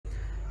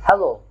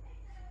Hello,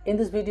 in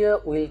this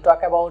video we will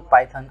talk about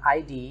Python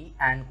IDE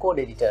and code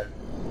editor.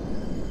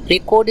 A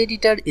code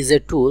editor is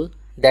a tool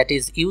that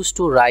is used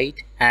to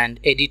write and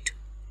edit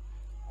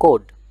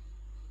code.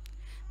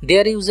 They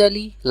are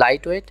usually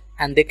lightweight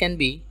and they can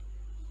be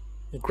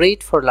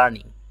great for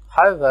learning.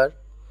 However,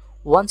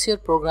 once your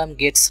program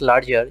gets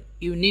larger,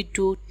 you need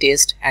to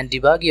test and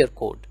debug your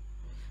code.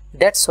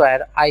 That's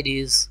where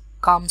IDEs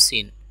comes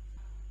in.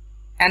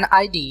 An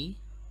IDE,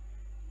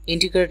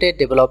 integrated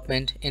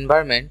development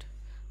environment,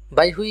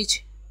 by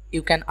which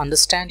you can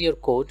understand your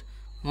code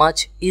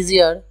much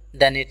easier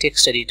than a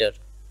text editor.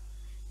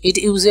 It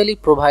usually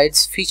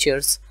provides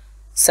features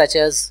such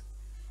as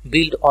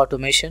build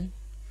automation,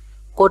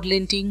 code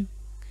linting,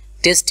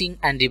 testing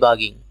and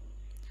debugging.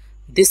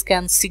 This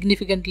can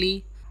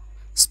significantly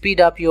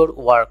speed up your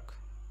work.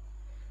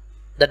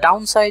 The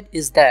downside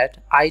is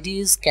that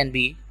IDEs can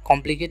be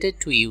complicated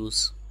to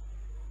use.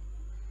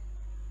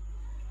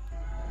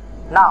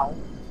 Now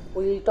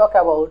we will talk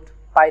about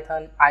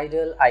Python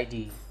IDLE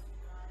IDE.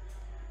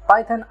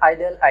 Python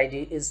IDLE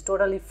IDE is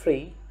totally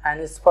free and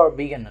is for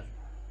beginner.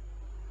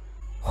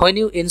 When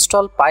you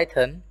install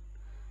Python,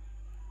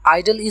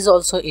 IDLE is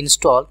also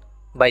installed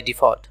by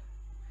default.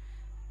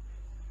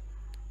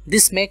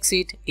 This makes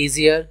it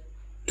easier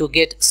to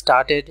get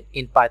started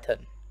in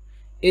Python.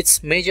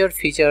 Its major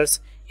features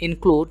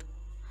include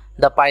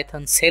the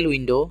Python shell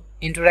window,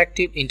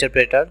 interactive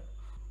interpreter,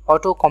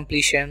 auto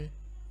completion,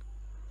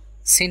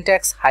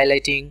 syntax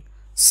highlighting,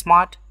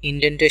 smart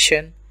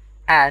indentation,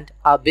 and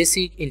a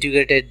basic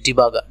integrated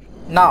debugger.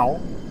 Now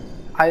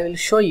I will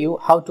show you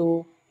how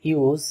to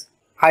use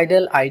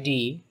IDLE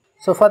IDE.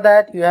 So for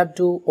that you have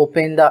to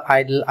open the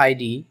IDLE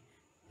IDE.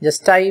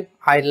 Just type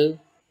IDLE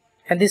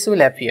and this will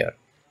appear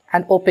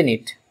and open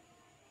it.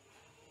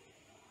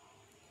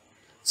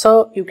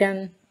 So you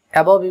can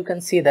above you can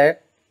see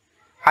that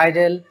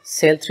IDLE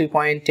shell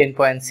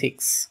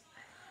 3.10.6.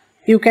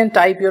 You can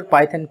type your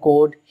Python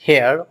code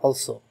here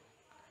also.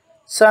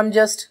 So I'm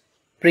just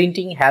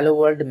printing hello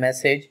world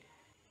message.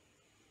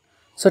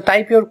 So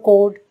type your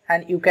code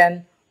and you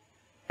can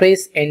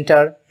press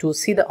enter to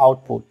see the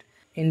output.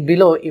 In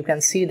below you can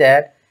see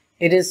that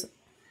it is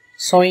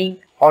showing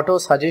auto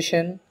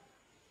suggestion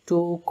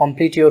to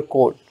complete your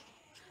code.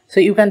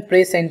 So you can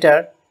press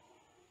enter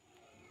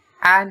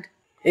and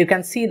you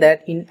can see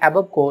that in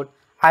above code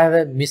I have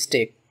a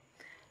mistake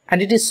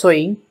and it is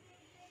showing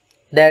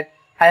that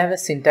I have a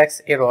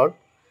syntax error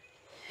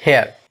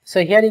here.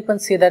 So here you can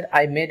see that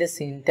I made a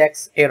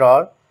syntax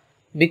error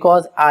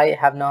because I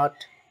have not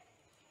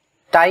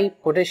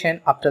type quotation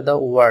after the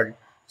word.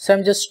 So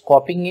I'm just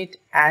copying it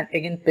and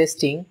again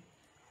pasting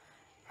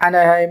and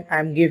I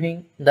am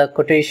giving the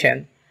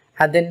quotation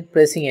and then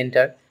pressing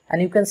enter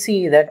and you can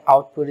see that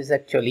output is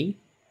actually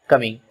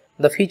coming.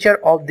 The feature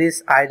of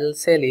this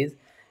IDLE shell is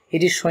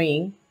it is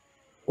showing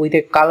with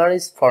a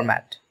colorless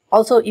format.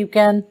 Also you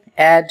can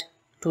add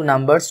two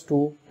numbers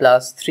 2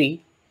 plus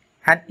 3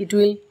 and it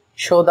will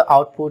show the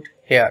output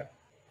here.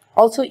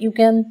 Also you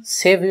can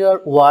save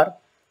your work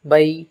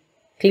by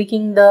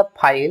clicking the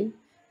file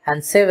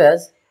and save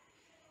as,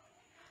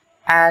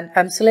 and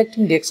I'm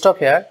selecting desktop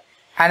here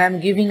and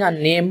I'm giving a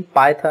name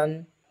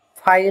Python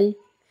file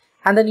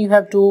and then you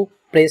have to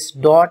press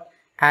dot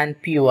and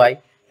py, the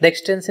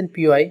extension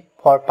py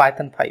for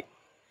Python 5,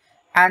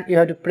 and you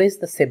have to press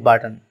the save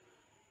button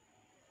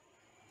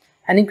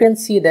and you can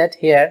see that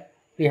here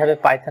we have a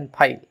Python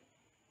file.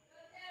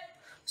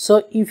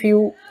 So if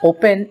you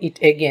open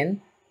it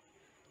again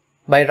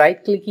by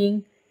right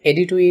clicking,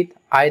 edit with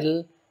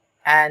IDLE,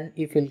 and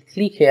if you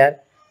click here,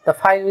 the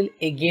file will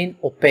again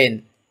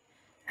open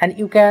and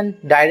you can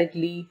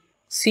directly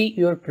see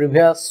your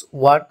previous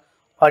work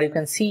or you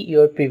can see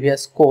your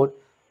previous code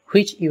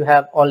which you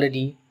have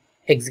already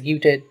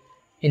executed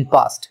in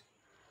past.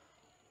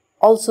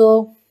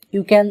 Also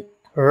you can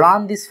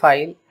run this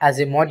file as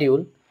a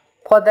module.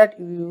 For that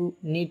you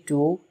need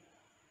to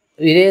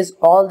erase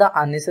all the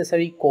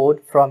unnecessary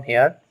code from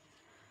here.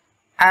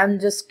 I am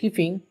just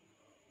keeping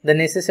the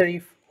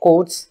necessary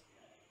codes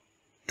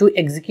to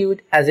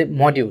execute as a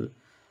module.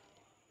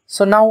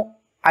 So now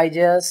I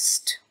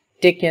just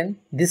taken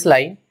this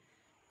line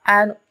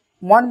and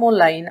one more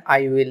line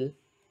I will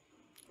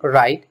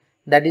write,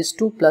 that is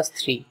 2 plus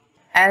 3,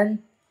 and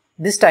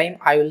this time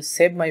I will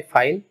save my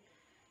file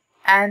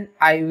and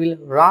I will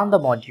run the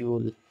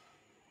module.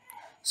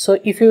 So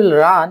if you will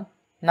run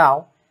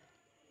now,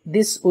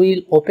 this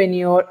will open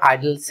your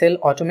IDLE shell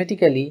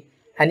automatically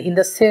and in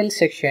the shell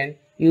section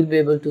you will be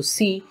able to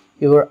see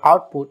your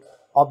output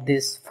of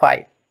this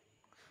file.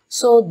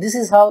 So this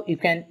is how you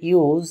can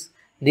use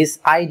this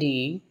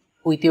IDE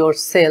with your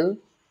shell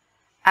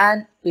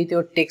and with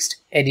your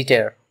text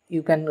editor.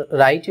 You can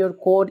write your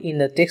code in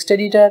the text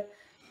editor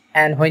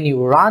and when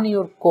you run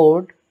your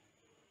code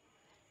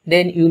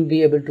then you will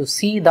be able to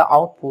see the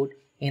output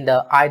in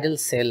the IDLE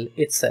shell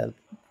itself.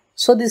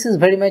 So this is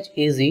very much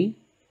easy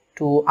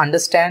to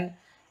understand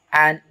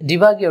and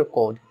debug your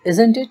code,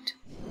 isn't it?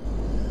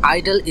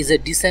 IDLE is a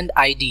decent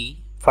IDE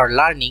for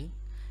learning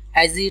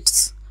as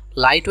it's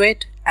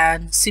lightweight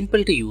and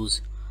simple to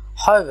use.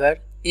 However,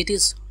 it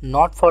is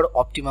not for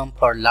optimum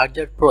for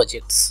larger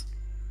projects.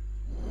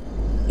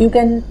 You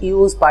can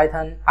use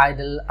Python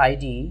IDLE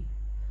IDE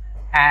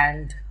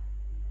and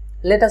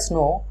let us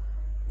know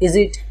is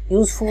it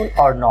useful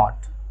or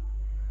not.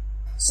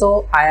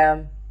 So I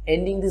am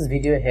ending this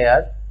video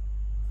here.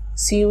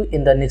 See you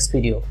in the next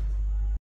video.